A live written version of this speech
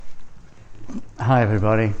Hi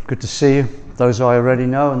everybody, good to see you. Those I already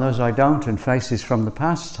know and those I don't, and faces from the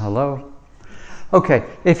past, hello. Okay,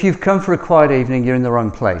 if you've come for a quiet evening, you're in the wrong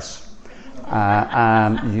place.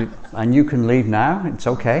 And you can leave now, it's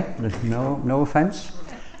okay, there's no offence.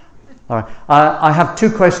 All right, I have two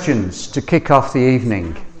questions to kick off the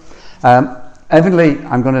evening. Evidently,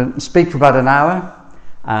 I'm going to speak for about an hour,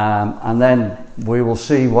 and then we will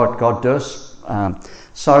see what God does.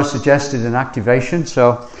 Sarah suggested an activation,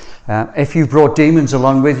 so if you brought demons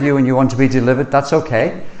along with you and you want to be delivered, that's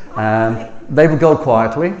okay. They will go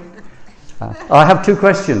quietly. I have two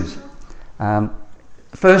questions.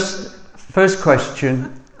 First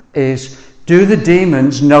question is, do the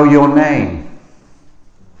demons know your name?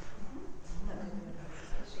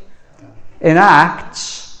 In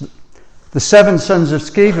Acts, the 7 sons of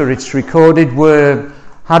Sceva, it's recorded,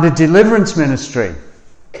 had a deliverance ministry.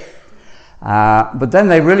 But then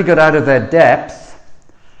they really got out of their depth.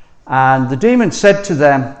 And the demon said to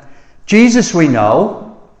them, Jesus we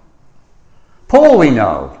know, Paul we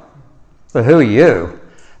know, but who are you?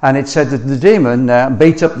 And it said that the demon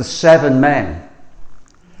beat up the 7 men.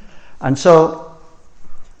 And so,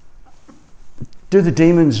 do the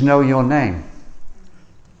demons know your name?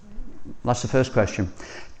 That's the first question.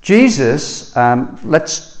 Jesus,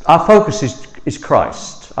 our focus is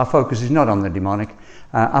Christ. Our focus is not on the demonic.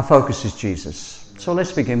 Our focus is Jesus. So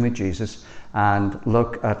let's begin with Jesus and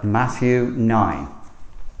look at Matthew 9.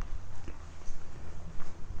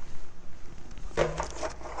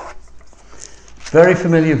 Very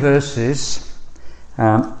familiar verses.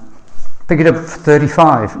 Pick it up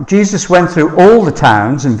 35. Jesus went through all the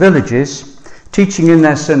towns and villages, teaching in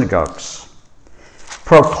their synagogues,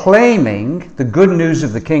 proclaiming the good news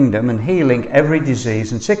of the kingdom and healing every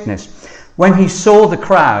disease and sickness. When he saw the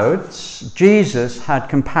crowds, Jesus had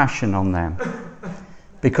compassion on them,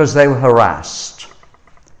 because they were harassed,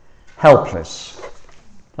 helpless,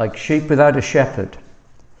 like sheep without a shepherd.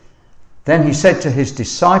 Then he said to his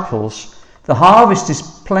disciples, the harvest is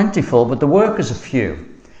plentiful, but the workers are few.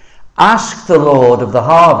 Ask the Lord of the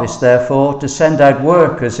harvest, therefore, to send out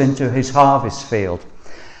workers into his harvest field.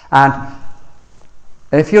 And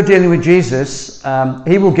if you're dealing with Jesus,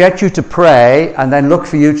 he will get you to pray and then look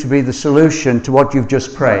for you to be the solution to what you've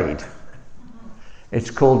just prayed.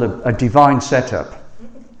 It's called a divine setup.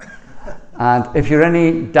 And if you're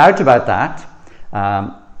any doubt about that,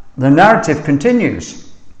 the narrative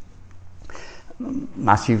continues.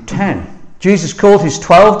 Matthew 10. Jesus called his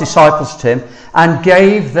 12 disciples to him and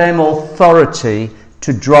gave them authority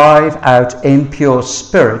to drive out impure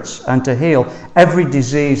spirits and to heal every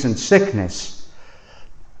disease and sickness.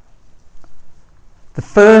 The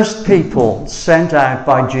first people sent out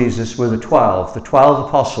by Jesus were the 12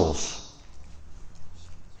 apostles.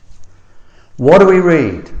 What do we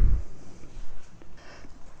read?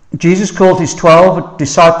 Jesus called his 12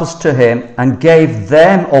 disciples to him and gave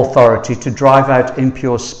them authority to drive out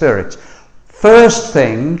impure spirits. First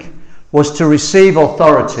thing was to receive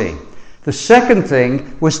authority. The second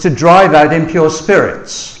thing was to drive out impure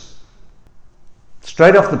spirits.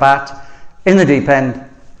 Straight off the bat, in the deep end.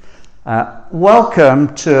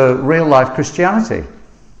 Welcome to real life Christianity.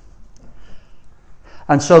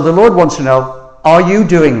 And so the Lord wants to know, are you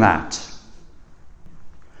doing that?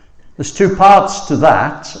 There's two parts to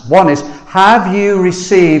that. One is, have you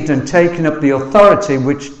received and taken up the authority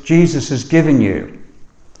which Jesus has given you?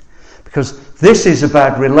 Because this is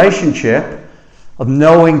about relationship, of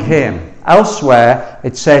knowing him. Elsewhere,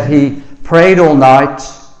 it said he prayed all night,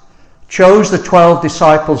 chose the 12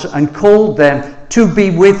 disciples and called them to be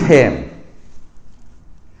with him.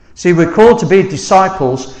 See, we're called to be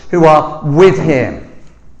disciples who are with him.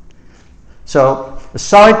 So, the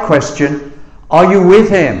side question, are you with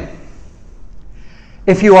him?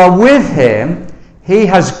 If you are with him, he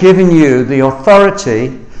has given you the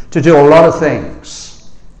authority to do a lot of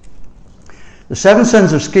things. The 7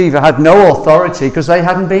 sons of Sceva had no authority because they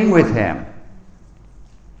hadn't been with him.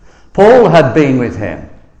 Paul had been with him.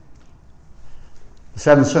 The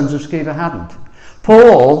 7 sons of Sceva hadn't.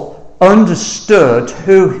 Paul understood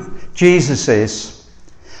who Jesus is,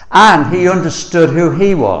 and he understood who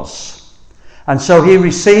he was. And so he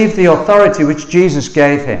received the authority which Jesus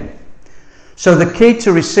gave him. So the key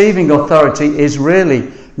to receiving authority is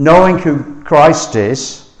really knowing who Christ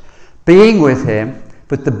is, being with him,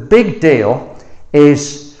 but the big deal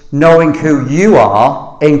is knowing who you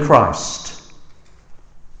are in Christ.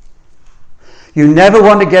 You never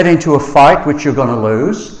want to get into a fight which you're going to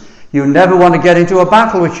lose. You never want to get into a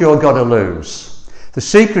battle which you're going to lose. The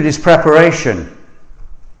secret is preparation.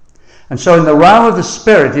 And so in the realm of the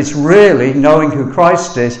Spirit, it's really knowing who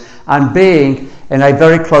Christ is and being in a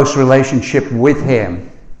very close relationship with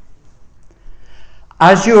him.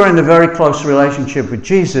 as you are in a very close relationship with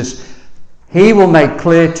Jesus, he will make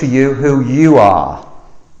clear to you who you are.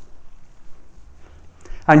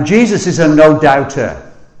 And Jesus is a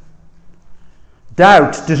no-doubter.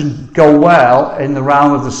 Doubt doesn't go well in the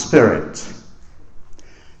realm of the Spirit.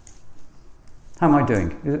 How am I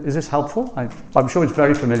doing? Is this helpful? I'm sure it's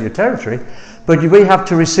very familiar territory, but we have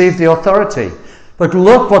to receive the authority. But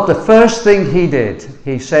look what the first thing he did.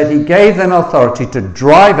 He said he gave them authority to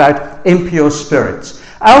drive out impure spirits.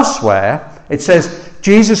 Elsewhere, it says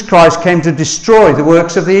Jesus Christ came to destroy the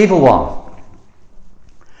works of the evil one.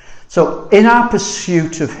 So in our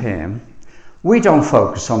pursuit of him, we don't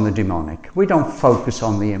focus on the demonic. We don't focus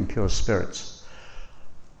on the impure spirits.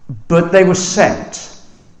 But they were sent.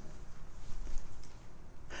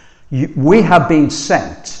 We have been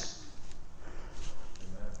sent.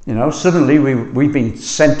 You know, suddenly we've been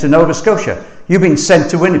sent to Nova Scotia. You've been sent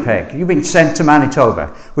to Winnipeg. You've been sent to Manitoba.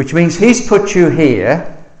 Which means he's put you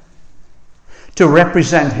here to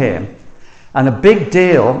represent him. And a big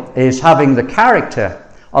deal is having the character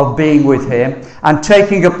of being with him and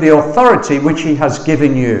taking up the authority which he has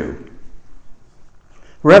given you.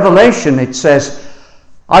 Revelation, it says,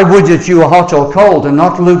 I would that you were hot or cold and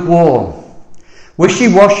not lukewarm.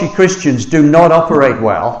 Wishy-washy Christians do not operate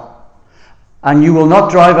well. And you will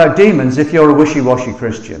not drive out demons if you're a wishy-washy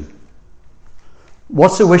Christian.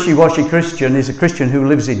 What's a wishy-washy Christian? Is a Christian who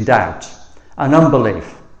lives in doubt and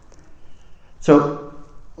unbelief. So,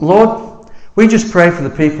 Lord, we just pray for the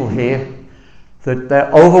people here that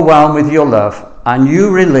they're overwhelmed with your love and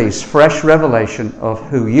you release fresh revelation of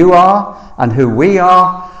who you are and who we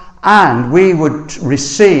are, and we would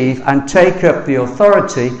receive and take up the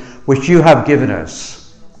authority which you have given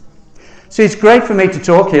us. See, it's great for me to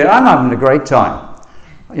talk here. I'm having a great time.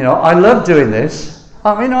 You know, I love doing this.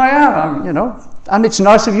 I mean, I am, and it's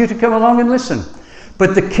nice of you to come along and listen.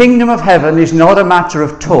 But the kingdom of heaven is not a matter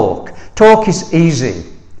of talk. Talk is easy.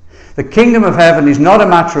 The kingdom of heaven is not a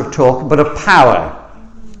matter of talk, but of power.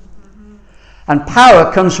 And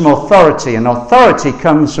power comes from authority, and authority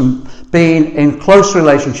comes from being in close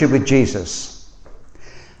relationship with Jesus.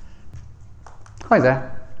 Hi there.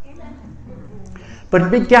 But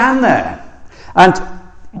it began there. And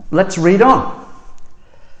let's read on.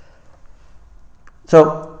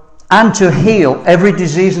 So, and to heal every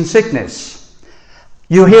disease and sickness.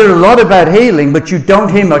 You hear a lot about healing, but you don't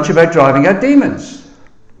hear much about driving out demons.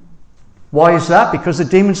 Why is that? Because the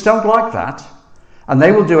demons don't like that. And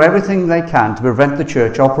they will do everything they can to prevent the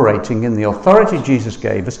church operating in the authority Jesus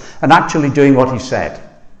gave us and actually doing what he said.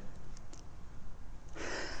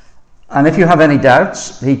 And if you have any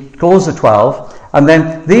doubts, he calls the 12. And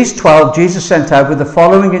then these 12 Jesus sent out with the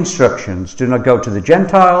following instructions. Do not go to the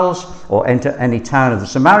Gentiles or enter any town of the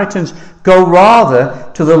Samaritans. Go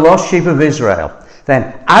rather to the lost sheep of Israel.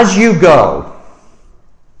 Then as you go,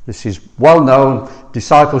 this is well-known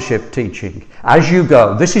discipleship teaching. As you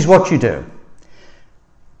go, this is what you do.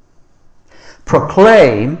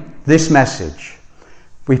 Proclaim this message.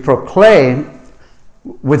 We proclaim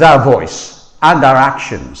with our voice and our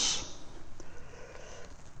actions.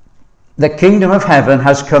 The kingdom of heaven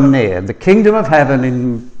has come near. The kingdom of heaven,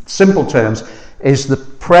 in simple terms, is the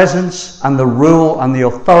presence and the rule and the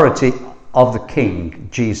authority of the King,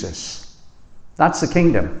 Jesus. That's the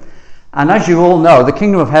kingdom. And as you all know, the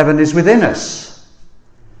kingdom of heaven is within us.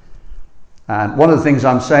 And one of the things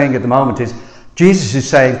I'm saying at the moment is, Jesus is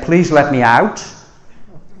saying, please let me out.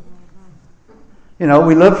 You know,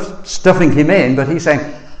 we love stuffing him in, but he's saying,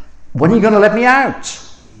 when are you going to let me out?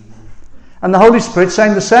 And the Holy Spirit's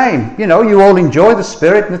saying the same. You know, you all enjoy the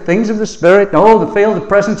Spirit and the things of the Spirit and all the feel the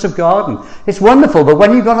presence of God. And it's wonderful, but when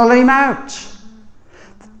are you going to let him out?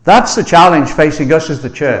 That's the challenge facing us as the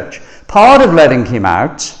church. Part of letting him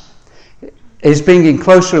out is being in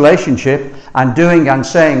close relationship and doing and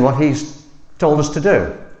saying what he's told us to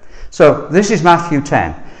do. So this is Matthew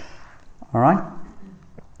 10. All right?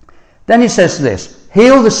 Then he says this: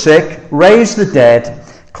 heal the sick, raise the dead,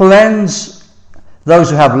 cleanse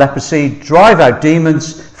those who have leprosy, drive out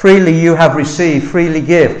demons. Freely you have received, freely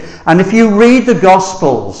give. And if you read the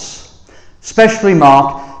Gospels, especially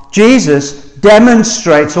Mark, Jesus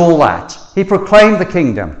demonstrates all that. He proclaimed the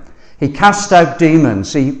kingdom. He cast out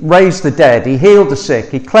demons. He raised the dead. He healed the sick.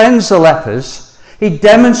 He cleansed the lepers. He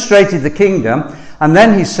demonstrated the kingdom. And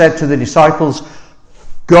then he said to the disciples,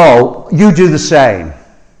 go, you do the same.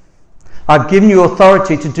 I've given you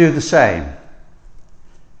authority to do the same.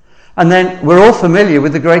 And then we're all familiar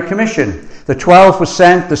with the Great Commission. The 12 were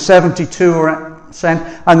sent, the 72 were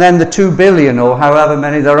sent, and then the 2 billion or however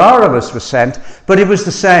many there are of us were sent. But it was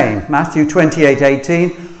the same. Matthew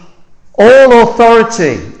 28:18. All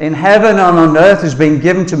authority in heaven and on earth has been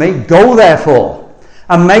given to me. Go therefore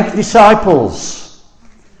and make disciples.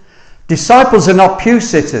 Disciples are not pew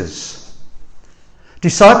sitters.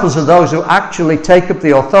 Disciples are those who actually take up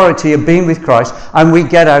the authority of being with Christ, and we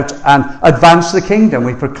get out and advance the kingdom.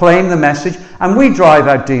 We proclaim the message, and we drive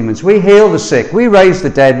out demons. We heal the sick. We raise the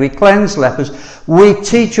dead. We cleanse lepers. We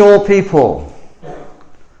teach all people.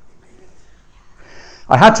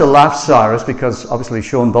 I had to laugh, Cyrus, because obviously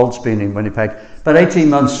Sean Bolt's been in Winnipeg. But 18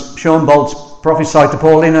 months, Sean Bolt's prophesied to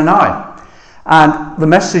Pauline and I. And the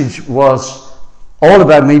message was all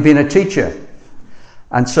about me being a teacher.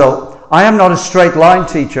 And so I am not a straight line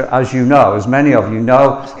teacher, as you know, as many of you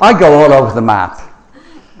know. I go all over the map.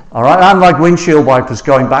 All right, I'm like windshield wipers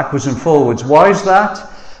going backwards and forwards. Why is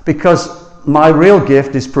that? Because my real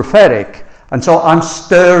gift is prophetic. And so I'm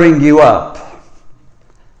stirring you up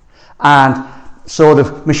and sort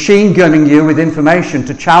of machine gunning you with information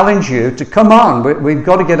to challenge you to come on. We've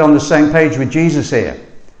got to get on the same page with Jesus here.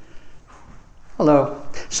 Hello.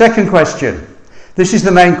 Second question. This is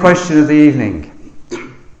the main question of the evening.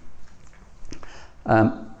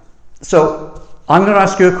 So I'm going to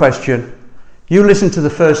ask you a question. You listen to the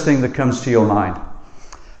first thing that comes to your mind.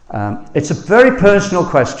 It's a very personal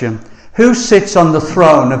question. Who sits on the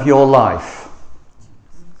throne of your life?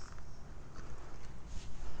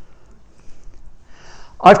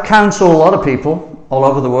 I've counseled a lot of people all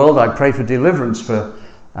over the world. I pray for deliverance for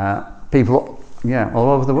people, all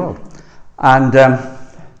over the world. And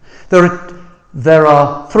there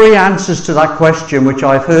are three answers to that question which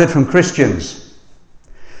I've heard from Christians.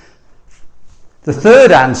 The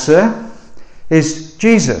third answer is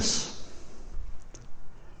Jesus.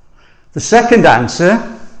 The second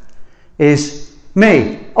answer is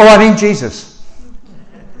me. Oh, I mean Jesus.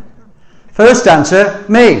 First answer,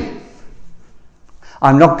 me.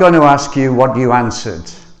 I'm not going to ask you what you answered.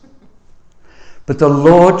 But the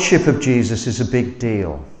lordship of Jesus is a big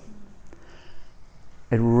deal.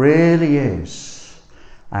 It really is.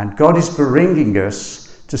 And God is bringing us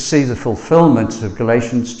to see the fulfillment of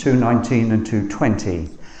Galatians 2:19 and 2:20.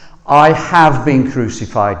 I have been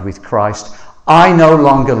crucified with Christ. I no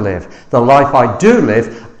longer live. The life I do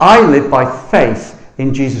live, I live by faith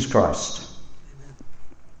in Jesus Christ.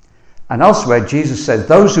 And elsewhere, Jesus said,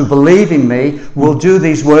 those who believe in me will do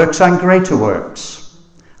these works and greater works.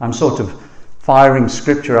 I'm sort of firing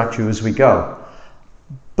scripture at you as we go.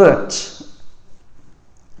 But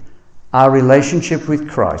our relationship with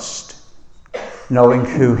Christ, knowing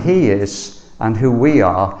who he is and who we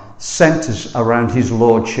are, centers around his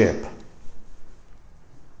lordship.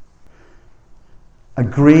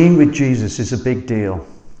 Agreeing with Jesus is a big deal.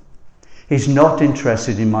 He's not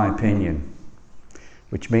interested in my opinion,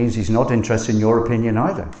 which means he's not interested in your opinion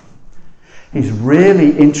either. He's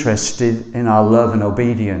really interested in our love and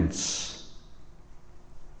obedience.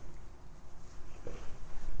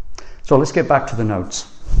 So let's get back to the notes.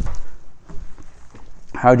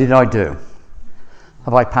 How did I do?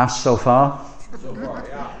 Have I passed so far? So far,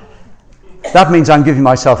 yeah. That means I'm giving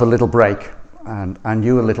myself a little break and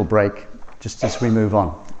you a little break just as we move on.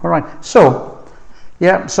 All right. So,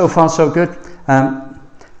 so far so good.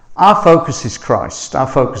 Our focus is Christ. Our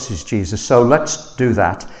focus is Jesus. So let's do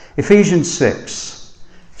that. Ephesians 6,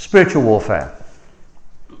 spiritual warfare.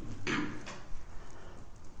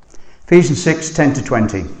 Ephesians 6, 10 to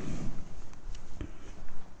 20.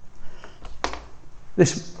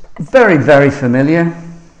 This very, very familiar.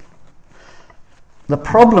 The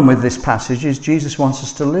problem with this passage is Jesus wants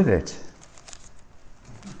us to live it.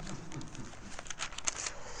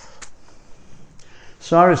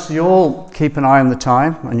 Cyrus, you all keep an eye on the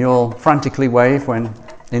time and you'll frantically wave when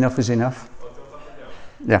enough is enough.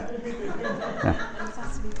 Yeah.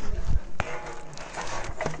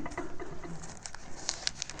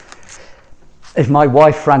 If my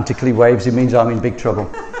wife frantically waves, it means I'm in big trouble.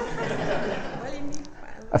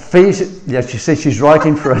 Ephesians, you see, she's right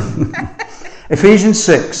in front. Ephesians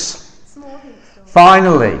 6.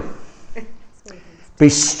 Finally, be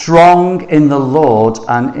strong in the Lord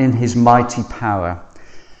and in his mighty power.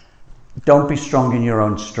 Don't be strong in your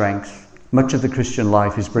own strength. Much of the Christian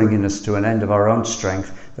life is bringing us to an end of our own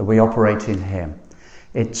strength, that we operate in him.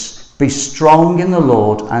 It's be strong in the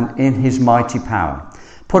Lord and in his mighty power.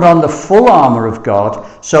 Put on the full armour of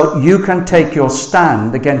God so you can take your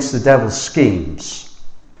stand against the devil's schemes.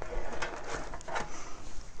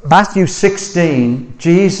 Matthew 16,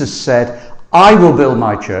 Jesus said, I will build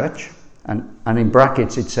my church. And in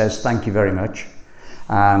brackets it says, thank you very much.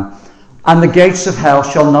 And the gates of hell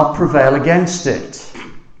shall not prevail against it.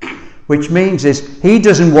 Which means is he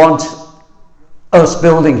doesn't want us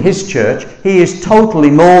building his church. He is totally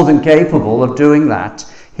more than capable of doing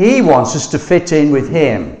that. He wants us to fit in with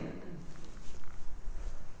him.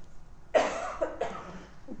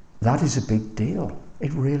 That is a big deal.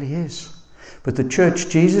 It really is. But the church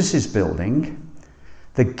Jesus is building,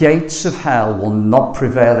 the gates of hell will not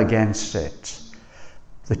prevail against it.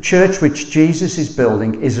 The church which Jesus is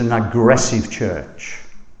building is an aggressive church.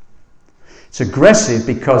 It's aggressive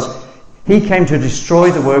because he came to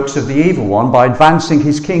destroy the works of the evil one by advancing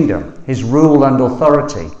his kingdom, his rule and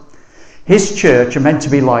authority. His church are meant to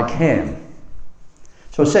be like him.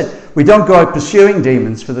 So I said, we don't go out pursuing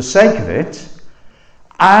demons for the sake of it.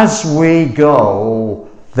 As we go,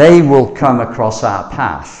 they will come across our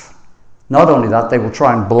path. Not only that, they will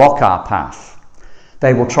try and block our path.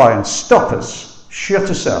 They will try and stop us, shut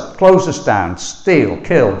us up, close us down, steal,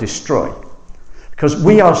 kill, destroy. Because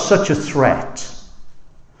we are such a threat.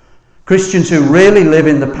 Christians who really live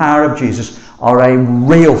in the power of Jesus are a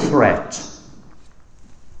real threat.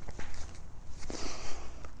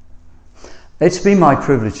 It's been my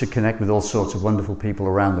privilege to connect with all sorts of wonderful people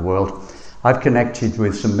around the world. I've connected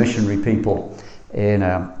with some missionary people in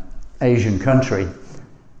an Asian country.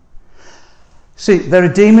 See, there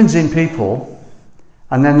are demons in people,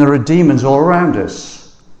 and then there are demons all around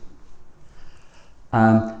us.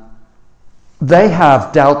 They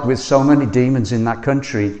have dealt with so many demons in that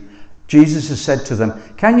country. Jesus has said to them,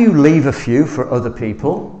 can you leave a few for other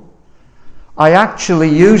people? I actually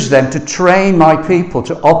use them to train my people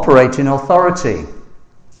to operate in authority.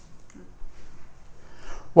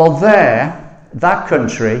 Well, that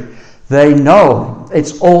country, they know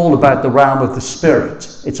it's all about the realm of the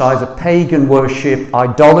spirit. It's either pagan worship,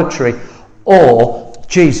 idolatry, or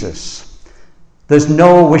Jesus. There's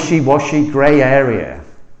no wishy-washy grey area.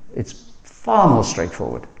 It's far more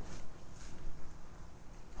straightforward.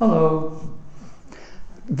 Hello.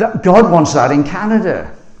 God wants that in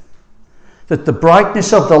Canada. That the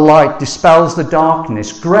brightness of the light dispels the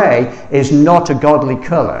darkness. Grey is not a godly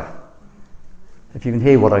colour. If you can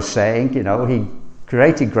hear what I'm saying, he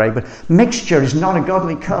created grey, but mixture is not a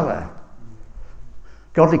godly colour.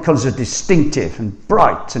 Godly colours are distinctive and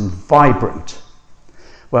bright and vibrant.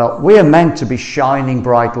 Well, we are meant to be shining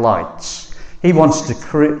bright lights. He wants to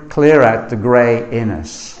clear out the grey in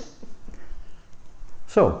us.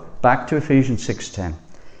 So, back to Ephesians 6:10.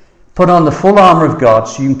 Put on the full armour of God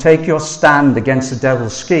so you can take your stand against the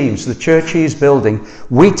devil's schemes. The church he is building,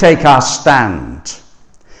 we take our stand.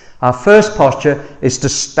 Our first posture is to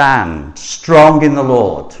stand strong in the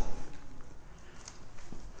Lord.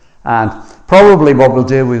 And probably what we'll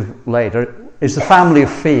deal with later is the family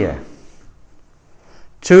of fear.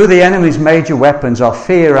 Two of the enemy's major weapons are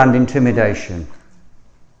fear and intimidation.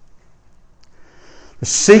 The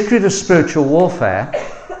secret of spiritual warfare,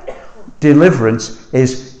 deliverance,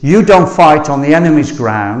 is you don't fight on the enemy's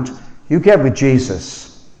ground, you get with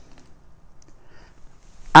Jesus.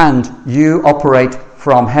 And you operate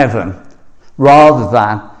from heaven rather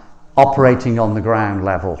than operating on the ground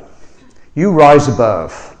level. You rise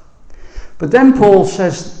above. But then Paul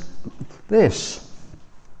says this: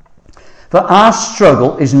 for our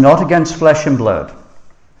struggle is not against flesh and blood.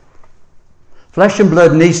 Flesh and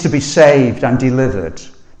blood needs to be saved and delivered,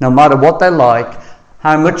 no matter what they're like,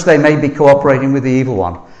 how much they may be cooperating with the evil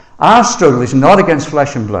one. Our struggle is not against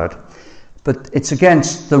flesh and blood, but it's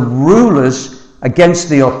against the rulers, against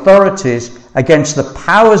the authorities, against the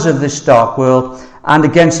powers of this dark world, and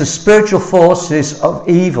against the spiritual forces of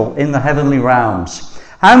evil in the heavenly realms.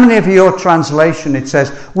 How many of your translation it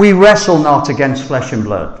says, we wrestle not against flesh and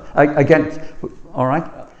blood? All right?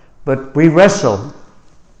 But we wrestle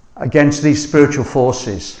against these spiritual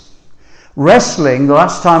forces. Wrestling, the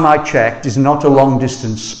last time I checked, is not a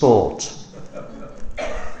long-distance sport.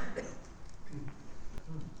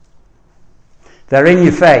 They're in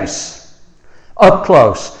your face, up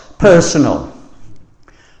close, personal.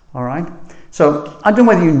 All right? So, I don't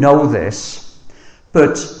know whether you know this,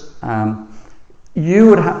 but you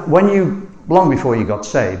would have, long before you got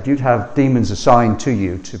saved, you'd have demons assigned to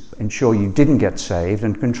you to ensure you didn't get saved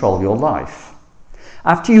and control your life.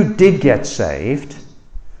 After you did get saved,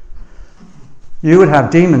 you would have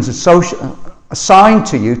demons assigned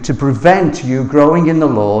to you to prevent you growing in the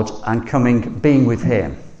Lord and being with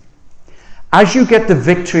Him. As you get the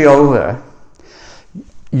victory over,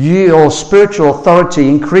 your spiritual authority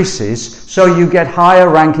increases, so you get higher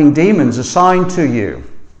ranking demons assigned to you.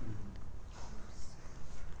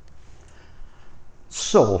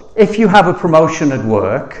 So, if you have a promotion at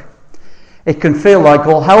work, it can feel like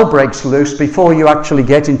all hell breaks loose before you actually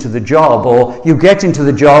get into the job, or you get into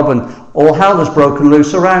the job and all hell has broken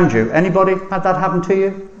loose around you. Anybody had that happen to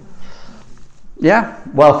you? Yeah?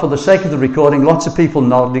 Well, for the sake of the recording, lots of people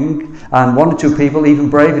nodding, and one or two people even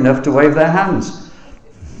brave enough to wave their hands.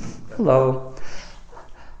 Hello.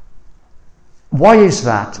 Why is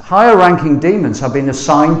that? Higher ranking demons have been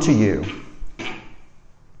assigned to you.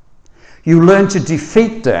 You learn to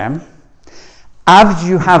defeat them. As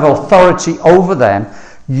you have authority over them,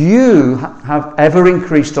 you have ever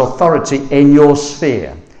increased authority in your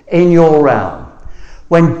sphere, in your realm.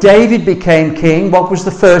 When David became king, what was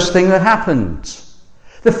the first thing that happened?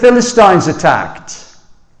 The Philistines attacked.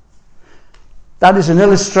 That is an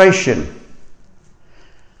illustration.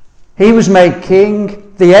 He was made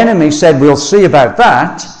king. The enemy said, we'll see about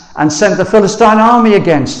that, and sent the Philistine army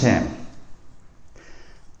against him.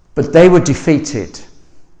 But they were defeated.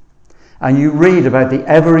 And you read about the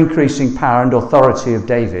ever-increasing power and authority of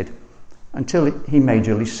David until he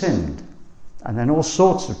majorly sinned. And then all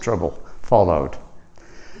sorts of trouble followed.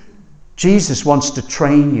 Jesus wants to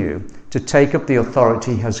train you to take up the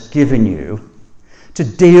authority he has given you to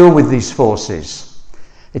deal with these forces.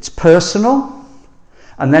 It's personal,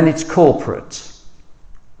 and then it's corporate.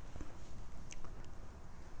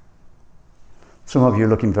 Some of you are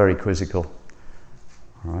looking very quizzical.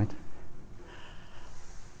 All right.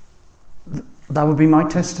 That would be my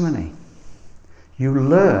testimony. You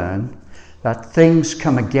learn that things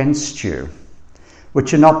come against you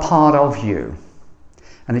which are not part of you.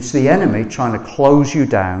 And it's the enemy trying to close you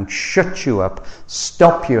down, shut you up,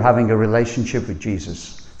 stop you having a relationship with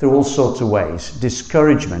Jesus through all sorts of ways.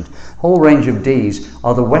 Discouragement, a whole range of D's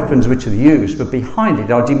are the weapons which are used, but behind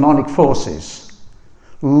it are demonic forces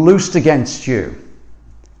loosed against you.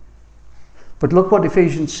 But look what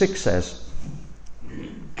Ephesians 6 says.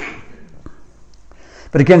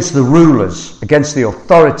 But against the rulers, against the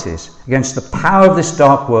authorities, against the power of this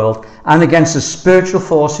dark world, and against the spiritual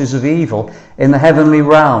forces of evil in the heavenly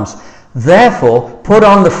realms. Therefore, put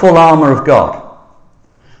on the full armour of God.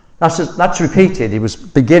 That's repeated. He was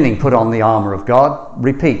beginning, put on the armour of God.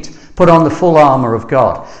 Repeat, put on the full armour of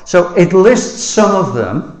God. So it lists some of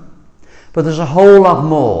them, but there's a whole lot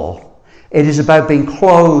more. It is about being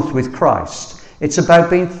clothed with Christ. It's about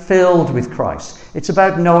being filled with Christ. It's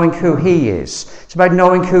about knowing who he is. It's about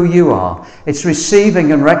knowing who you are. It's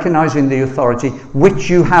receiving and recognizing the authority which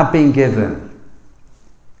you have been given.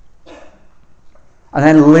 And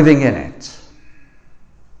then living in it.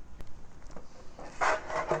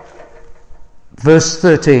 Verse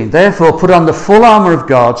 13. Therefore put on the full armour of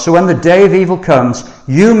God, so when the day of evil comes,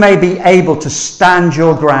 you may be able to stand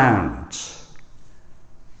your ground.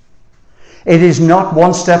 It is not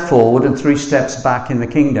one step forward and 3 steps back in the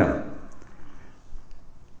kingdom.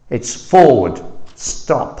 It's forward,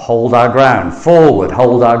 stop, hold our ground. Forward,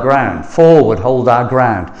 hold our ground. Forward, hold our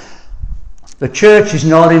ground. The church is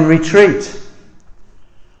not in retreat.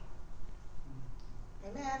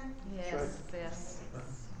 Amen. Yes.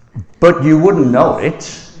 But you wouldn't know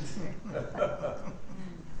it.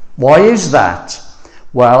 Why is that?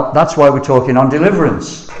 Well, that's why we're talking on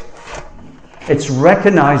deliverance. It's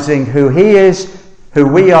recognizing who he is, who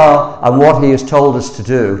we are, and what he has told us to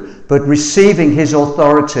do, but receiving his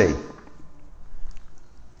authority.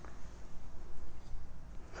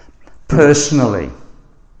 Personally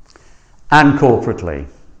and corporately.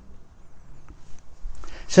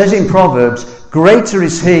 It says in Proverbs, greater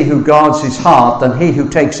is he who guards his heart than he who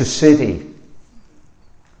takes a city.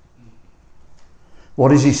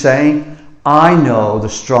 What is he saying? I know the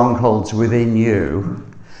strongholds within you.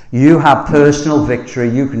 You have personal victory,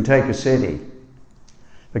 you can take a city.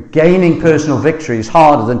 But gaining personal victory is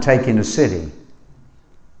harder than taking a city.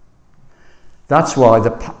 That's why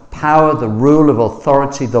the power, the rule of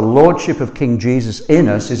authority, the lordship of King Jesus in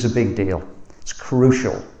us is a big deal. It's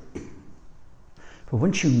crucial. But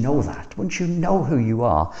once you know that, once you know who you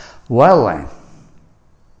are, well then,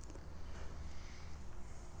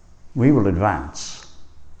 we will advance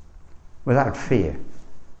without fear.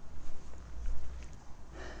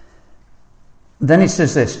 Then he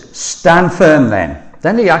says this, stand firm then.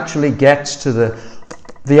 Then he actually gets to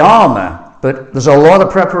the armour, but there's a lot of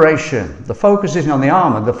preparation. The focus isn't on the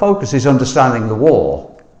armour, the focus is understanding the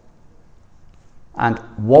war and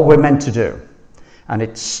what we're meant to do. And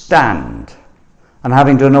it's stand. And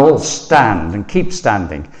having done all, stand and keep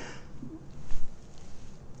standing.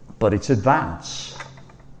 But it's advance.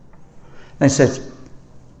 Then he says,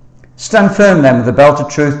 stand firm then with the belt of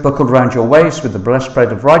truth buckled round your waist, with the breastplate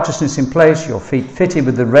of righteousness in place, your feet fitted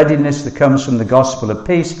with the readiness that comes from the gospel of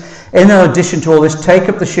peace. In addition to all this, take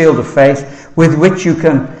up the shield of faith, with which you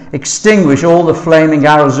can extinguish all the flaming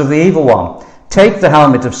arrows of the evil one. Take the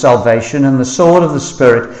helmet of salvation and the sword of the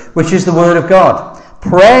Spirit, which is the word of God.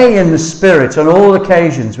 Pray in the Spirit on all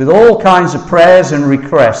occasions, with all kinds of prayers and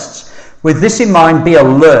requests. With this in mind, be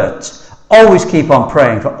alert. Always keep on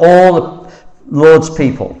praying for all the Lord's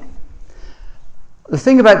people. The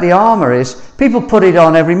thing about the armour is, people put it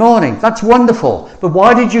on every morning. That's wonderful. But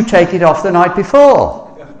why did you take it off the night before?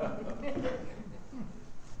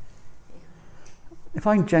 If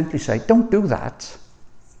I can gently say, don't do that.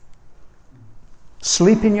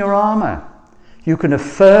 Sleep in your armour. You can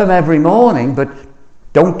affirm every morning, but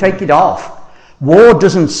don't take it off. War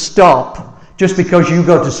doesn't stop just because you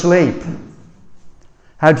go to sleep.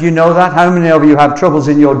 How do you know that? How many of you have troubles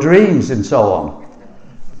in your dreams and so on?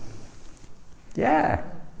 Yeah.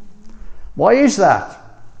 Why is that?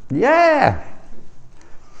 Yeah.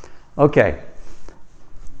 Okay.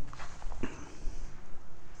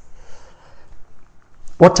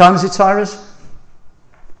 What time is it, Cyrus?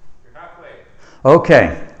 You're halfway.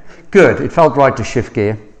 Okay. Good. It felt right to shift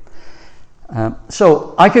gear.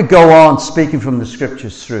 So I could go on speaking from the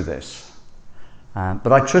scriptures through this.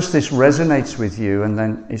 But I trust this resonates with you and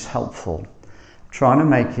then is helpful. I'm trying to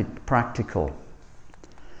make it practical.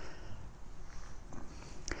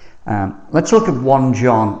 Let's look at 1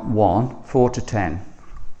 John 1, 4 to 10.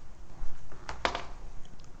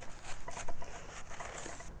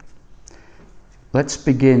 Let's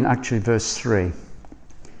begin actually verse 3.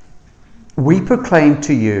 We proclaim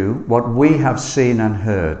to you what we have seen and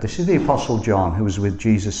heard. This is the Apostle John who was with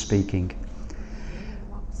Jesus speaking.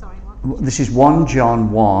 This is 1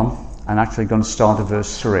 John 1, and actually going to start at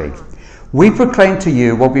verse 3. We proclaim to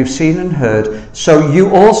you what we've seen and heard, so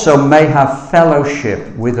you also may have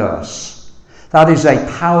fellowship with us. That is a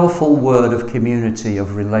powerful word of community,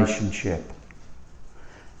 of relationship.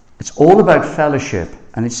 It's all about fellowship.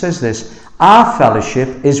 And it says this, our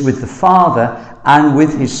fellowship is with the Father and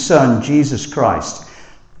with his Son, Jesus Christ.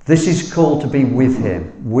 This is called to be with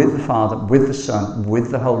him, with the Father, with the Son,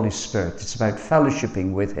 with the Holy Spirit. It's about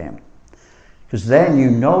fellowshipping with him. Because then you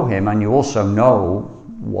know him and you also know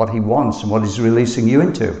what he wants and what he's releasing you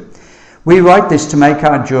into. We write this to make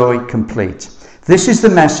our joy complete. This is the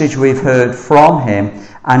message we've heard from him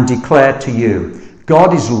and declare to you.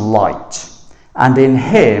 God is light, and in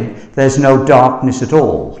him there's no darkness at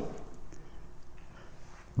all.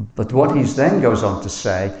 But what he then goes on to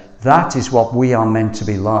say, that is what we are meant to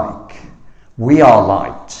be like. We are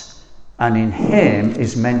light, and in him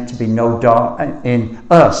is meant to be no dark. In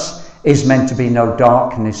us is meant to be no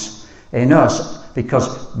darkness in us,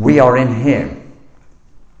 because we are in him.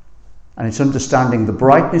 And it's understanding the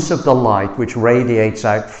brightness of the light which radiates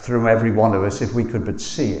out through every one of us if we could but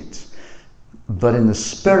see it. But in the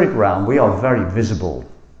spirit realm, we are very visible.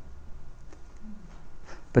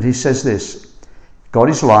 But he says this, God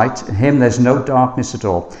is light, in him there's no darkness at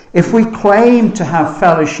all. If we claim to have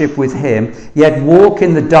fellowship with him, yet walk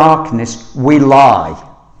in the darkness, we lie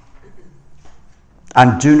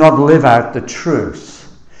and do not live out the truth.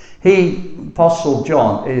 Apostle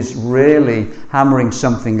John, is really hammering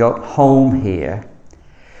something up home here.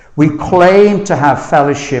 We claim to have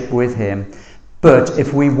fellowship with him, but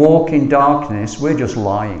if we walk in darkness, we're just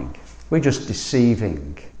lying. We're just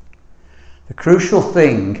deceiving. The crucial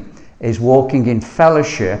thing is walking in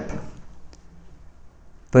fellowship.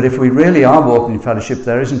 But if we really are walking in fellowship,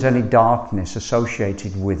 there isn't any darkness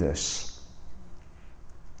associated with us.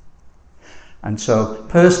 And so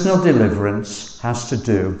personal deliverance has to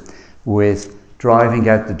do with driving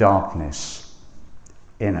out the darkness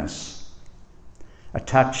in us,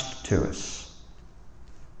 attached to us,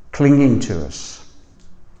 clinging to us.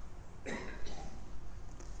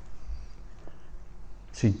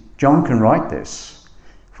 See, John can write this.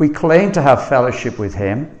 If we claim to have fellowship with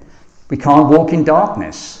him, we can't walk in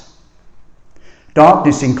darkness.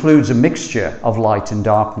 Darkness includes a mixture of light and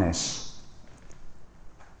darkness.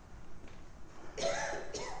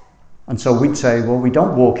 And so we'd say, well, we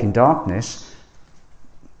don't walk in darkness,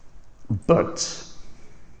 but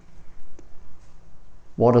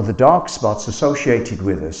what are the dark spots associated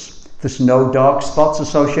with us? There's no dark spots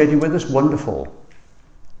associated with us, wonderful.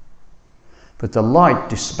 But the light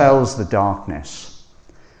dispels the darkness.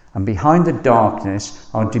 And behind the darkness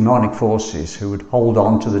are demonic forces who would hold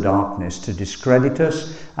on to the darkness to discredit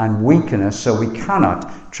us and weaken us so we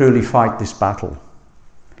cannot truly fight this battle.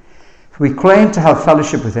 We claim to have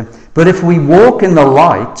fellowship with him, but if we walk in the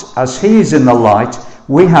light as he is in the light,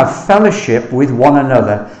 we have fellowship with one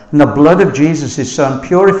another, and the blood of Jesus, his Son,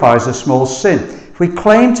 purifies us from all sin. If we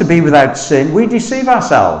claim to be without sin, we deceive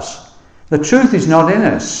ourselves. The truth is not in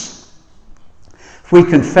us. If we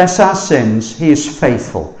confess our sins, he is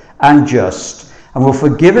faithful and just, and will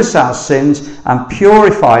forgive us our sins and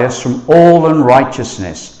purify us from all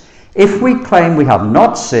unrighteousness. If we claim we have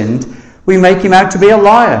not sinned, we make him out to be a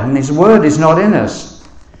liar, and his word is not in us.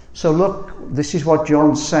 So look, this is what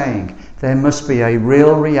John's saying. There must be a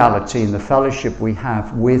real reality in the fellowship we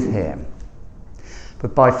have with him.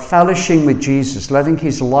 but by fellowshipping with Jesus, letting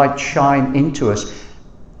his light shine into us,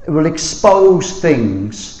 it will expose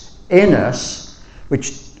things in us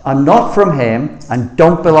which are not from him and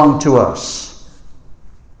don't belong to us.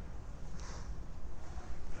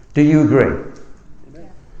 Do you agree?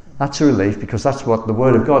 That's a relief, because that's what the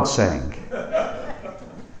Word of God's saying.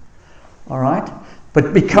 All right? But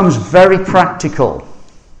it becomes very practical.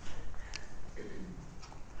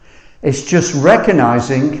 It's just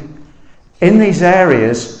recognizing in these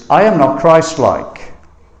areas, I am not Christ-like.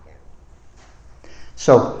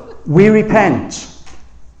 So we repent.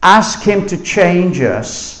 Ask him to change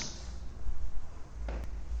us.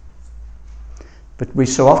 But we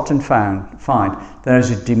so often find there is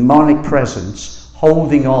a demonic presence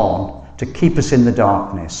holding on to keep us in the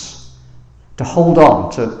darkness, to hold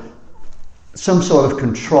on to some sort of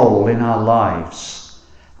control in our lives.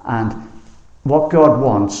 And what God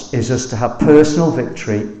wants is us to have personal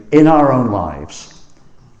victory in our own lives,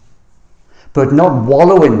 but not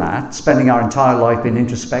wallow in that, spending our entire life being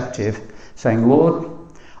introspective, saying, Lord,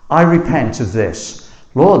 I repent of this.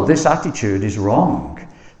 Lord, this attitude is wrong.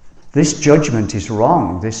 This judgment is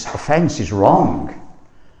wrong. This offence is wrong.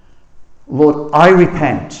 Lord, I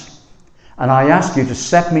repent, and I ask you to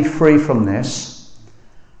set me free from this,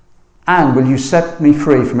 and will you set me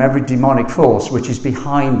free from every demonic force which is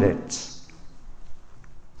behind it.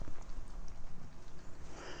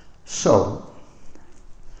 So,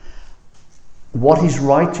 what he's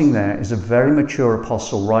writing there is a very mature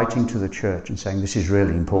apostle writing to the church and saying this is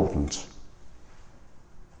really important.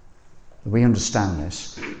 We understand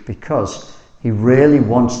this because he really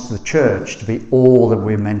wants the church to be all that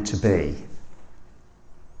we're meant to be.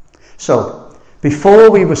 So, before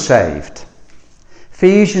we were saved,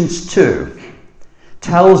 Ephesians 2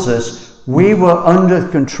 tells us we were under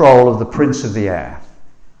control of the prince of the air.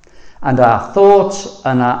 And our thoughts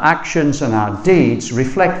and our actions and our deeds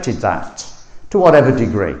reflected that, to whatever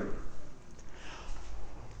degree.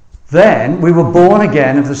 Then we were born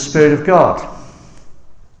again of the Spirit of God.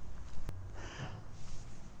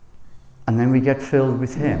 And then we get filled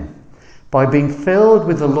with him. By being filled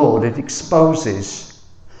with the Lord, it exposes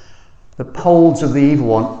the holds of the evil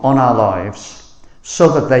one on our lives so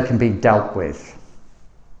that they can be dealt with.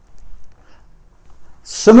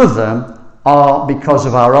 Some of them are because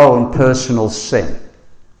of our own personal sin.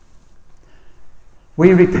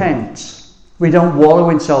 We repent. We don't wallow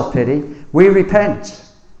in self-pity. We repent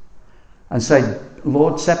and say,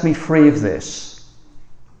 Lord, set me free of this.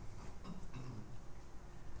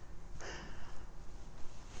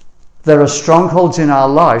 There are strongholds in our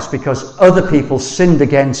lives because other people sinned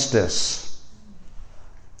against us.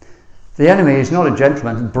 The enemy is not a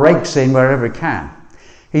gentleman who breaks in wherever he can.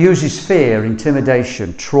 He uses fear,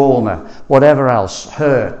 intimidation, trauma, whatever else,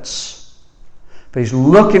 hurts. But he's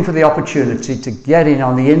looking for the opportunity to get in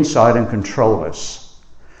on the inside and control us.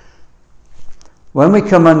 When we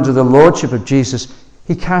come under the lordship of Jesus,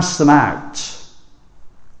 he casts them out.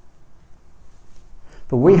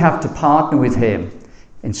 But we have to partner with him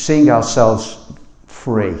in seeing ourselves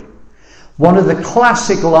free. One of the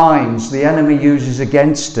classic lines the enemy uses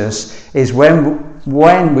against us is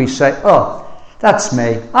when we say, oh, that's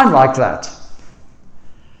me. I'm like that.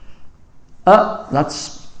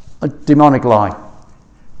 That's a demonic lie.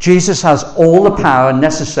 Jesus has all the power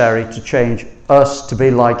necessary to change us to be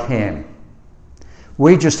like him.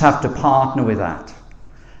 We just have to partner with that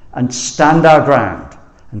and stand our ground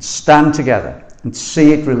and stand together and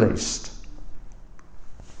see it released.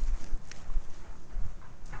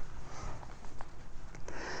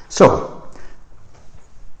 So,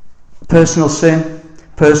 personal sin,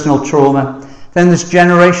 personal trauma. Then there's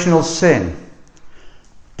generational sin.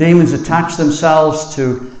 Demons attach themselves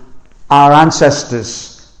to our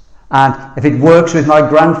ancestors. And if it works with my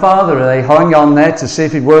grandfather, they hang on there to see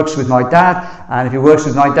if it works with my dad. And if it works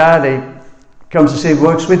with my dad, he comes to see if it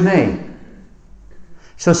works with me.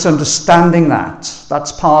 So it's understanding that.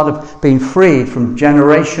 That's part of being freed from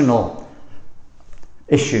generational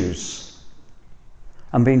issues.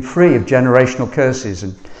 And being free of generational curses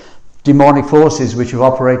and demonic forces which have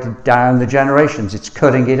operated down the generations. It's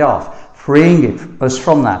cutting it off, freeing us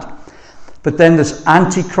from that. But then there's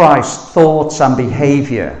antichrist thoughts and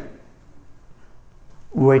behaviour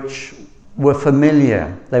which were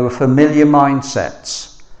familiar. They were familiar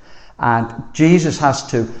mindsets. And Jesus has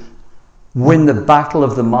to win the battle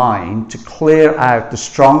of the mind to clear out the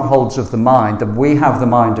strongholds of the mind, that we have the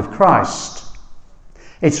mind of Christ.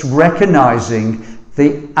 It's recognising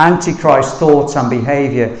the antichrist thoughts and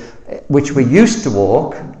behaviour which we used to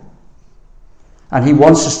walk, and he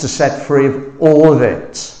wants us to set free of all of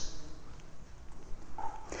it.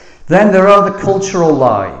 Then there are the cultural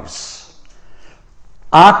lies.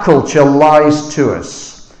 Our culture lies to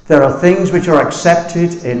us. There are things which are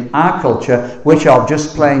accepted in our culture which are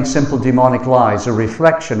just plain simple demonic lies, a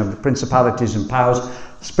reflection of the principalities and powers,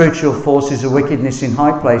 spiritual forces of wickedness in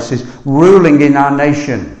high places ruling in our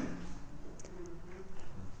nation.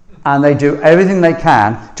 And they do everything they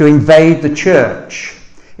can to invade the church.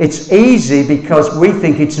 It's easy because we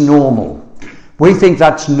think it's normal. We think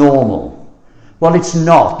that's normal. Well, it's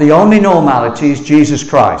not. The only normality is Jesus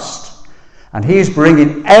Christ. And he is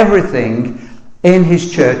bringing everything in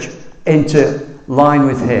his church into line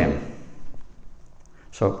with him.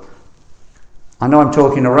 So, I know I'm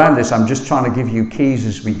talking around this. I'm just trying to give you keys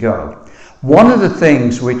as we go. One of the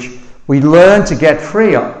things which we learn to get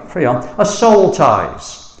free on are soul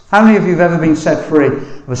ties. How many of you have ever been set free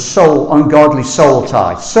of a ungodly soul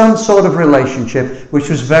tie? Some sort of relationship which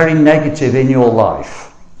was very negative in your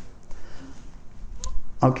life.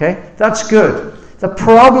 Okay? That's good. The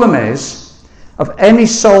problem is, of any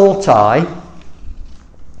soul tie,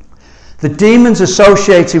 the demons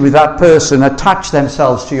associated with that person attach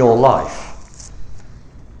themselves to your life.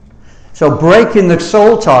 So breaking the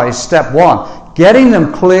soul tie is step one. Getting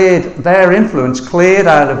them cleared, their influence cleared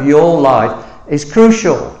out of your life is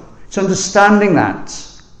crucial. It's understanding that.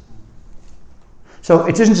 So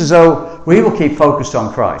it isn't as though we will keep focused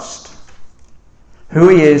on Christ. Who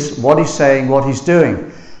he is, what he's saying, what he's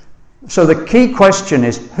doing. So the key question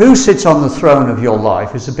is, who sits on the throne of your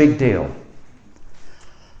life is a big deal.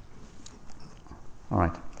 All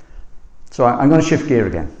right. So I'm going to shift gear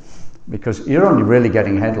again, because you're only really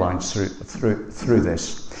getting headlines through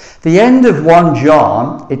this. The end of 1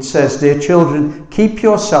 John, it says, "Dear children, keep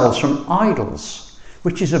yourselves from idols,"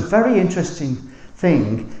 which is a very interesting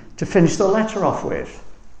thing to finish the letter off with.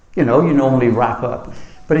 You know, you normally wrap up.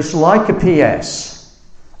 But it's like a PS.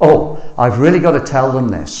 Oh, I've really got to tell them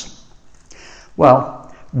this.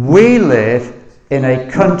 Well, we live in a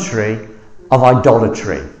country of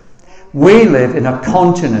idolatry. We live in a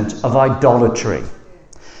continent of idolatry.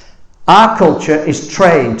 Our culture is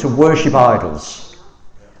trained to worship idols.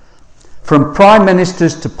 From prime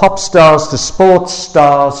ministers to pop stars to sports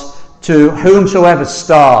stars to whomsoever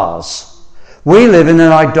stars. We live in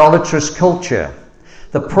an idolatrous culture.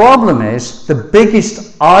 The problem is, the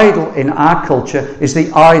biggest idol in our culture is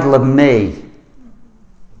the idol of me.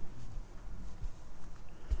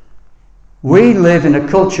 We live in a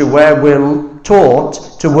culture where we're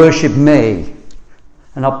taught to worship me.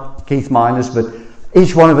 And not Keith Miners, but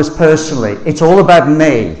each one of us personally. It's all about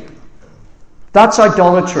me. That's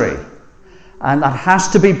idolatry. And that has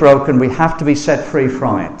to be broken. We have to be set free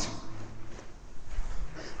from it.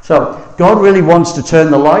 So, God really wants to turn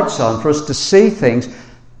the lights on for us to see things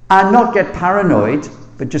and not get paranoid,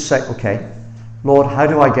 but just say, okay, Lord, how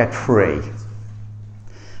do I get free?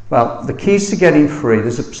 Well, the keys to getting free,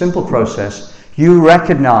 there's a simple process. You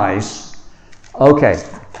recognize, okay,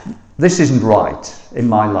 this isn't right in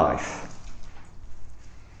my life.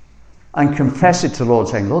 And confess it to the Lord,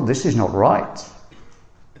 saying, Lord, this is not right.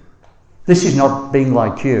 This is not being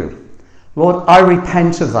like you. Lord, I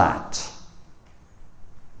repent of that.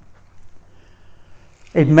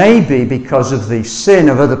 It may be because of the sin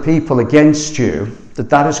of other people against you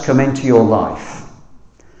that has come into your life.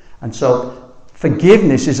 And so,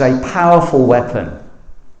 forgiveness is a powerful weapon.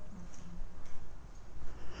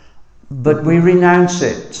 But we renounce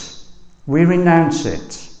it. We renounce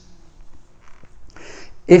it.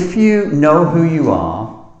 If you know who you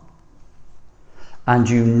are, and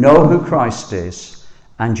you know who Christ is,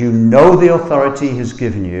 and you know the authority he has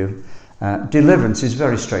given you, deliverance is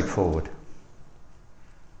very straightforward.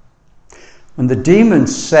 When the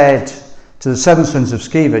demons said to the 7 sons of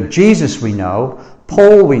Sceva, Jesus we know,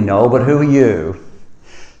 Paul we know, but who are you?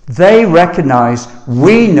 They recognize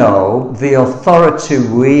we know the authority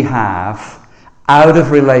we have out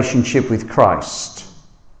of relationship with Christ.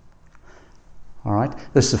 All right?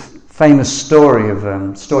 There's a famous story of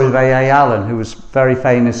A.A. Allen, who was very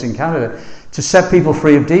famous in Canada. To set people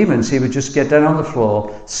free of demons, he would just get down on the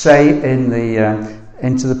floor, say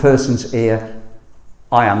into the person's ear,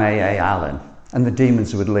 I am A.A. Allen, and the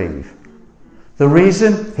demons would leave. The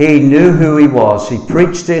reason? He knew who he was. He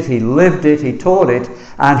preached it, he lived it, he taught it,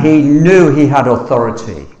 and he knew he had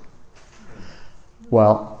authority.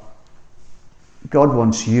 Well, God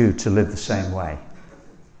wants you to live the same way.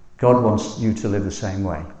 God wants you to live the same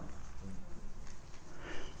way.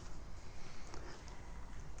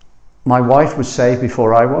 My wife was saved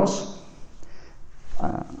before I was.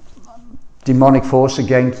 Demonic force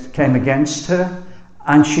came against her,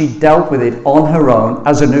 and she dealt with it on her own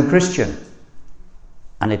as a new Christian.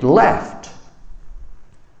 And it left.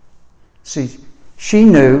 See, she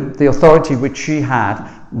knew the authority which she had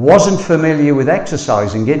wasn't familiar with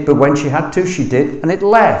exercising it, but when she had to, she did, and it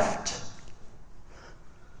left.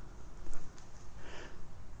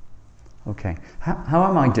 Okay, how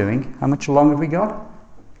am I doing? How much longer have we got?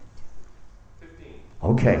 15.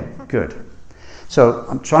 Okay, good. So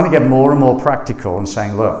I'm trying to get more and more practical and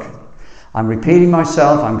saying, look, I'm repeating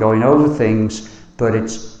myself, I'm going over things, but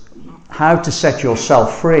it's how to set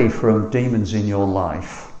yourself free from demons in your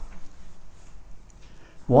life.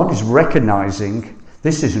 One is recognizing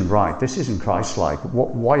this isn't right, this isn't Christ-like.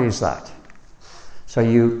 Why is that? So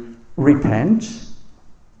you repent,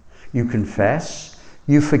 you confess,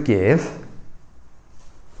 you forgive,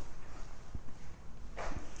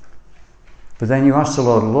 but then you ask the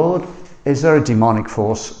Lord, Lord, is there a demonic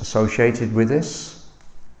force associated with this?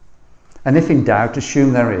 And if in doubt,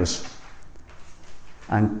 assume there is.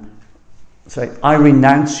 And say, I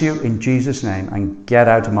renounce you in Jesus' name and get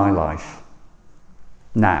out of my life.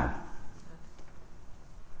 Now.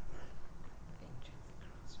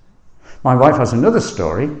 My wife has another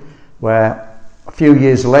story where a few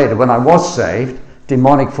years later, when I was saved,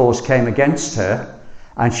 demonic force came against her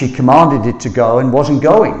and she commanded it to go and wasn't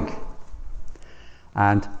going.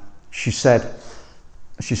 And she said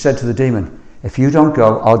to the demon, if you don't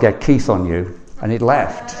go, I'll get Keith on you. And it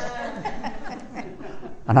left.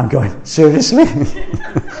 And I'm going, seriously?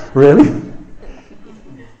 Really?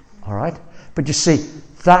 All right. But you see,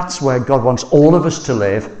 that's where God wants all of us to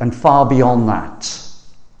live, and far beyond that.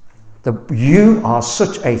 That you are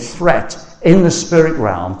such a threat in the spirit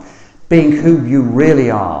realm, being who you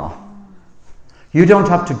really are. You don't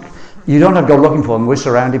have to go looking for them, we're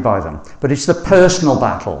surrounded by them. But it's the personal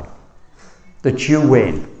battle that you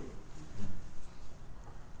win.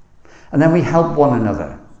 And then we help one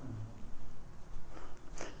another.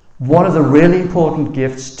 One of the really important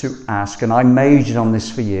gifts to ask, and I majored on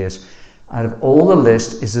this for years, out of all the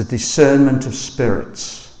list, is the discernment of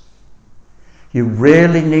spirits. You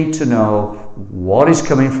really need to know what is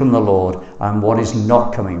coming from the Lord and what is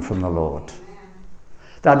not coming from the Lord.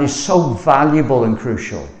 That is so valuable and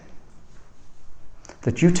crucial.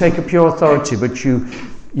 That you take up your authority, but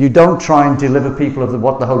you don't try and deliver people of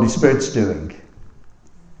what the Holy Spirit's doing.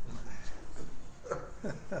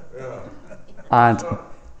 And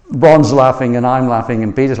Ron's laughing and I'm laughing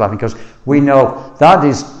and Peter's laughing because we know that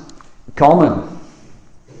is common.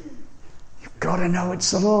 You've got to know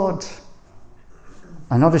it's the Lord.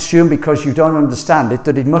 And not assume because you don't understand it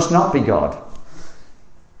that it must not be God.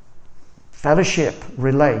 Fellowship,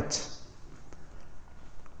 relate.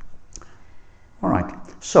 All right,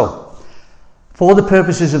 so for the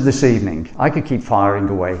purposes of this evening, I could keep firing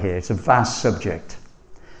away here. It's a vast subject.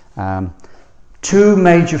 Two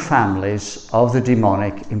major families of the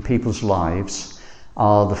demonic in people's lives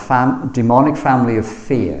are the demonic family of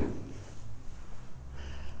fear.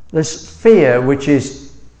 There's fear, which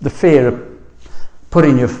is the fear of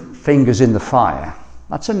putting your fingers in the fire.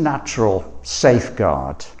 That's a natural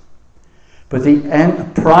safeguard. But the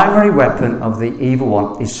primary weapon of the evil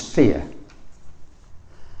one is fear.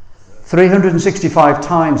 365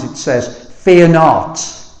 times it says, fear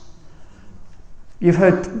not. You've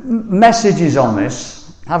heard messages on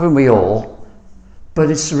this, haven't we all?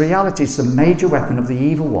 But it's the reality, it's the major weapon of the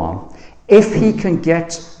evil one. If he can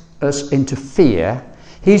get us into fear,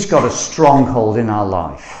 he's got a stronghold in our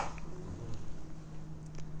life.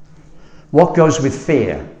 What goes with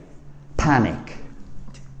fear? Panic.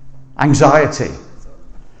 Anxiety.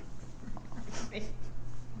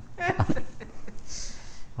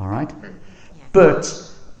 All right?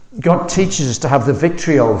 But God teaches us to have the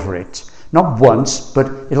victory over it. Not once, but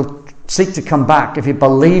it'll seek to come back if it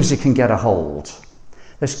believes it can get a hold.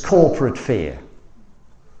 There's corporate fear.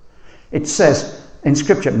 It says in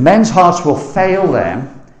Scripture, men's hearts will fail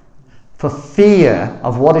them for fear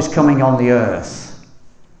of what is coming on the earth.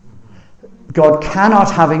 God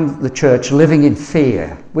cannot have the church living in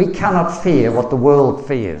fear. We cannot fear what the world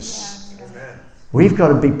fears. Amen. We've got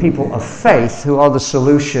to be people of faith who are the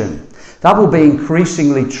solution. That will be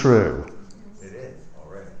increasingly true. It is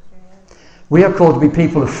already. We are called to be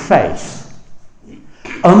people of faith.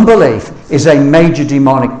 Unbelief is a major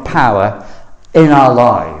demonic power in our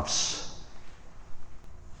lives,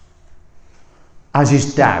 as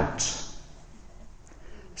is doubt.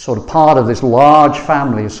 Sort of part of this large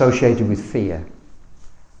family associated with fear.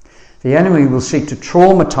 The enemy will seek to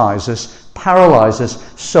traumatize us, paralyze us,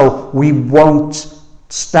 so we won't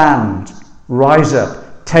stand, rise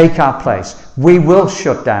up, take our place. We will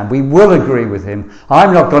shut down. We will agree with him.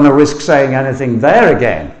 I'm not going to risk saying anything there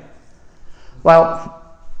again. Well,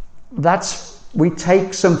 we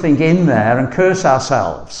take something in there and curse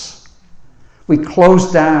ourselves. We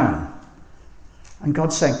close down. And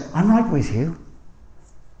God's saying, I'm right with you.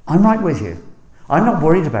 I'm right with you. I'm not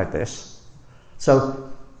worried about this.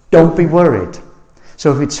 So don't be worried.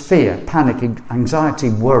 So if it's fear, panic, anxiety,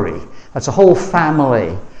 worry, that's a whole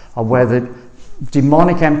family of where the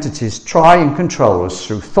demonic entities try and control us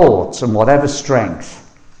through thoughts and whatever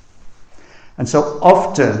strength. And so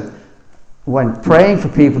often, when praying for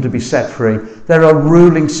people to be set free, there are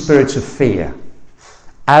ruling spirits of fear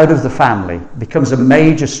out of the family. It becomes a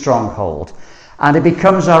major stronghold, and it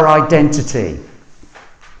becomes our identity.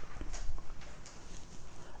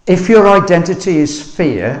 If your identity is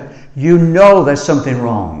fear, you know there's something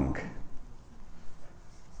wrong.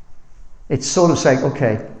 It's sort of saying,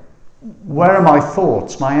 okay, where are my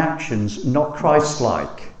thoughts, my actions not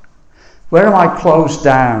Christ-like? Where am I closed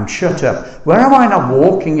down, shut up? Where am I not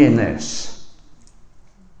walking in this?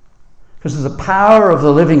 Because the power of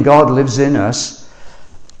the living God lives in us,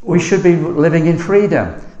 we should be living in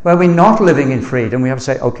freedom. Where we're not living in freedom, we have to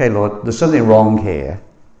say, okay, Lord, there's something wrong here.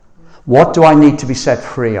 What do I need to be set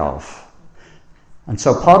free of? And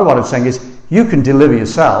so part of what I'm saying is, you can deliver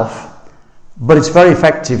yourself, but it's very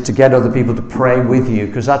effective to get other people to pray with you,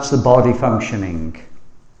 because that's the body functioning.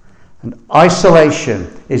 And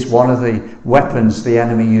isolation is one of the weapons the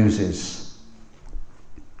enemy uses.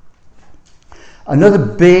 Another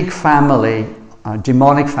big family,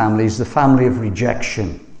 demonic family, is the family of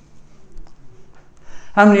rejection.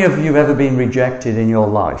 How many of you have ever been rejected in your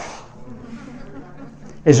life?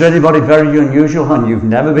 Is there anybody very unusual and you've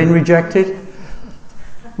never been rejected?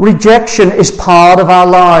 Rejection is part of our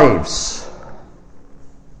lives.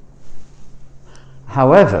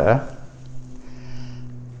 However,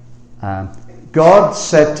 God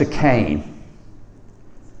said to Cain,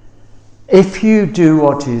 if you do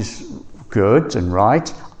what is good and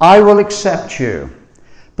right, I will accept you.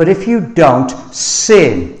 But if you don't,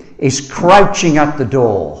 sin is crouching at the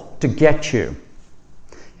door to get you.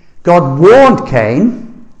 God warned Cain.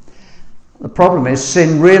 The problem is,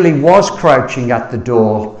 sin really was crouching at the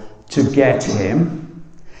door to get him,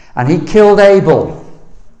 and he killed Abel.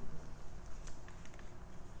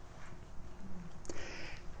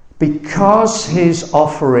 Because his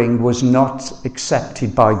offering was not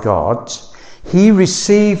accepted by God, he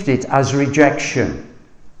received it as rejection.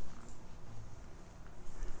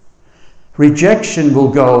 Rejection will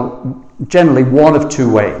go generally one of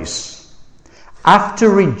two ways. After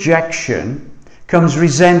rejection comes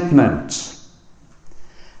resentment.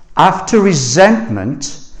 After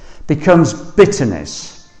resentment becomes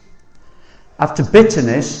bitterness. After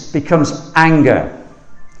bitterness becomes anger.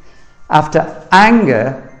 After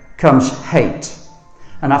anger comes hate.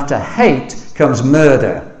 And after hate comes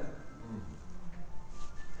murder.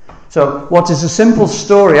 So what is a simple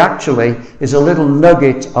story actually is a little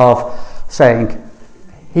nugget of saying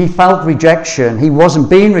he felt rejection, he wasn't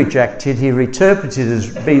being rejected, he interpreted it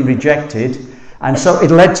as being rejected, and so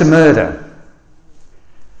it led to murder.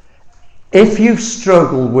 If you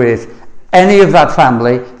struggle with any of that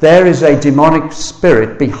family, there is a demonic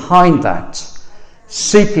spirit behind that,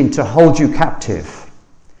 seeking to hold you captive.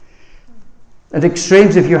 At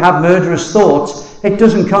extremes, if you have murderous thoughts, it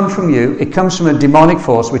doesn't come from you, it comes from a demonic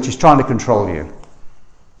force which is trying to control you.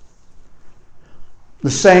 The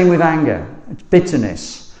same with anger, it's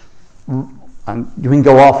bitterness. And you can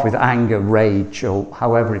go off with anger, rage, or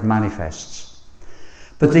however it manifests.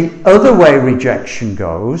 But the other way rejection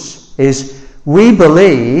goes is we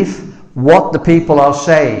believe what the people are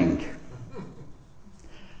saying.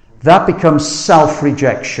 That becomes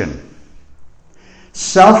self-rejection.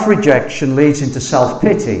 Self-rejection leads into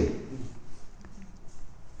self-pity.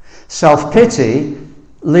 Self-pity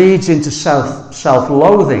leads into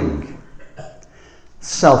self-loathing.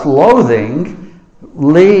 Self-loathing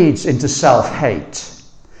leads into self-hate.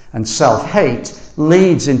 And self-hate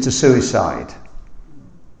leads into suicide.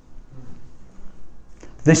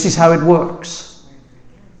 This is how it works.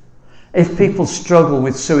 If people struggle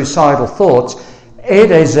with suicidal thoughts,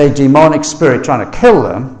 it is a demonic spirit trying to kill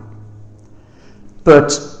them,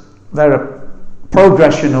 but there are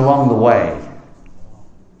progression along the way.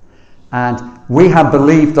 And we have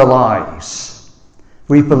believed the lies.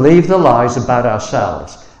 We believe the lies about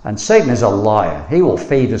ourselves. And Satan is a liar. He will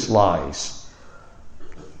feed us lies.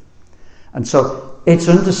 And so it's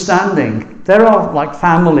understanding there are like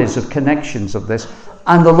families of connections of this,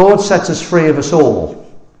 and the Lord sets us free of us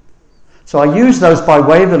all. So I use those by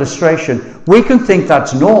way of illustration. We can think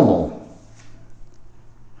that's normal,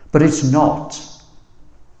 but it's not.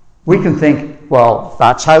 We can think, well,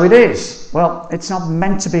 that's how it is. Well, it's not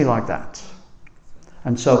meant to be like that.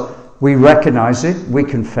 And so we recognize it, we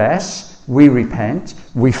confess, we repent,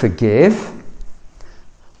 we forgive,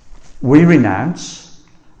 we renounce,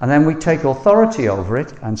 and then we take authority over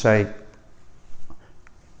it and say,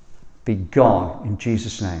 be gone in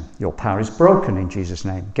Jesus' name. Your power is broken in Jesus'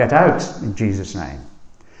 name. Get out in Jesus' name.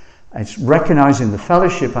 It's recognizing the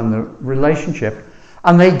fellowship and the relationship,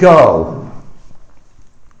 and they go.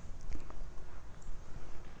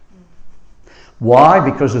 Why?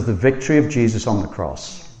 Because of the victory of Jesus on the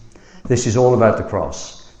cross. This is all about the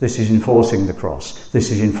cross. This is enforcing the cross. This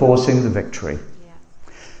is enforcing the victory.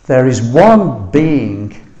 Yeah. There is one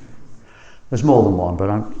being, there's more than one,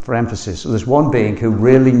 but for emphasis, there's one being who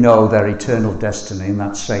really know their eternal destiny, and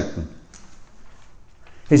that's Satan.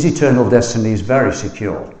 His eternal destiny is very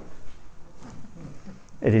secure.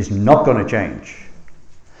 It is not going to change.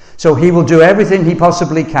 So he will do everything he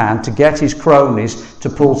possibly can to get his cronies to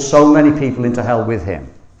pull so many people into hell with him.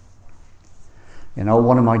 You know,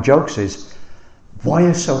 one of my jokes is, why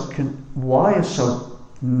are so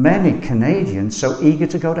many Canadians so eager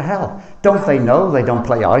to go to hell? Don't they know they don't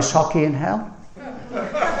play ice hockey in hell?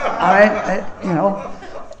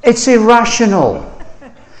 It's irrational.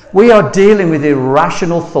 We are dealing with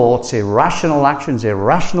irrational thoughts, irrational actions,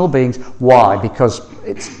 irrational beings. Why? Because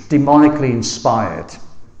it's demonically inspired.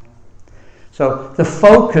 So the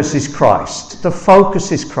focus is Christ. The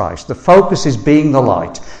focus is Christ. The focus is being the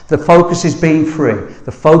light. The focus is being free.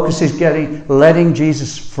 The focus is letting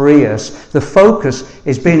Jesus free us. The focus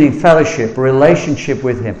is being in fellowship, relationship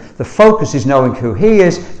with him. The focus is knowing who he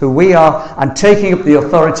is, who we are, and taking up the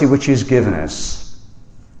authority which he's given us.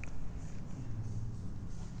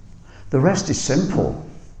 The rest is simple.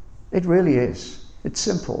 It really is. It's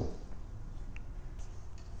simple.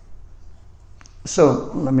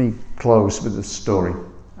 So let me close with this story.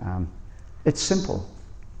 It's simple.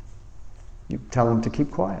 You tell them to keep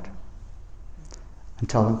quiet and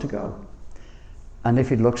tell them to go. And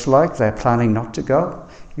if it looks like they're planning not to go,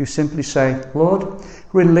 you simply say, Lord,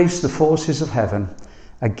 release the forces of heaven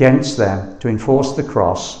against them to enforce the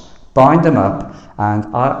cross, bind them up, and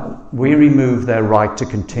we remove their right to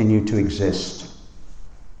continue to exist.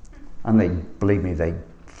 And they, believe me, they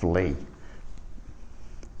flee.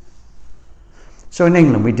 So in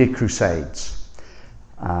England, we did crusades.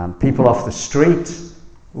 People off the street,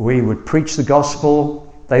 we would preach the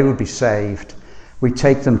gospel, they would be saved. We'd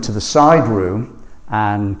take them to the side room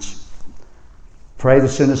and pray the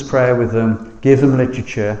sinner's prayer with them, give them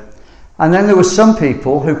literature. And then there were some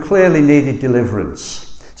people who clearly needed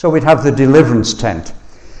deliverance. So we'd have the deliverance tent.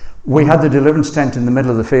 We had the deliverance tent in the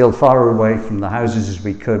middle of the field, far away from the houses as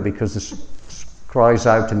we could, because the cries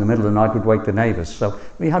out in the middle of the night would wake the neighbours. So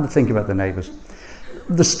we had to think about the neighbours.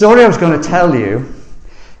 The story I was going to tell you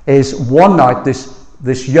is one night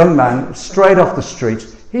this young man, straight off the street,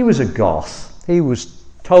 he was a goth. He was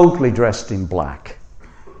totally dressed in black.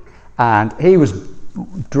 And he was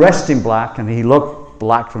dressed in black, and he looked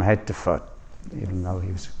black from head to foot, even though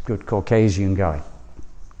he was a good Caucasian guy.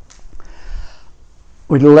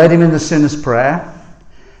 We led him in the sinner's prayer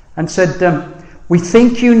and said, we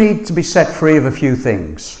think you need to be set free of a few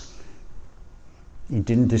things. He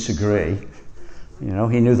didn't disagree. You know,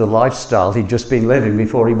 he knew the lifestyle he'd just been living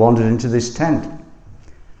before he wandered into this tent.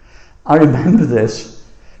 I remember this.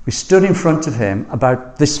 We stood in front of him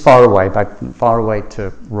about this far away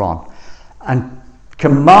to Ron, and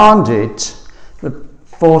commanded the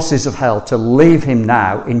forces of hell to leave him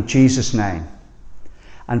now in Jesus' name.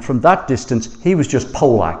 And from that distance, he was just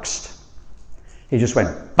poleaxed. He just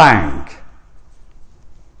went bang.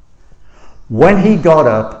 When he got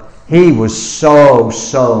up, he was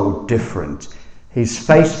so different. His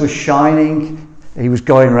face was shining. He was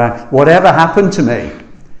going around, whatever happened to me?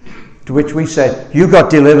 To which we said, you got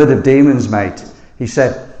delivered of demons, mate. He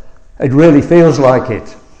said, it really feels like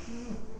it.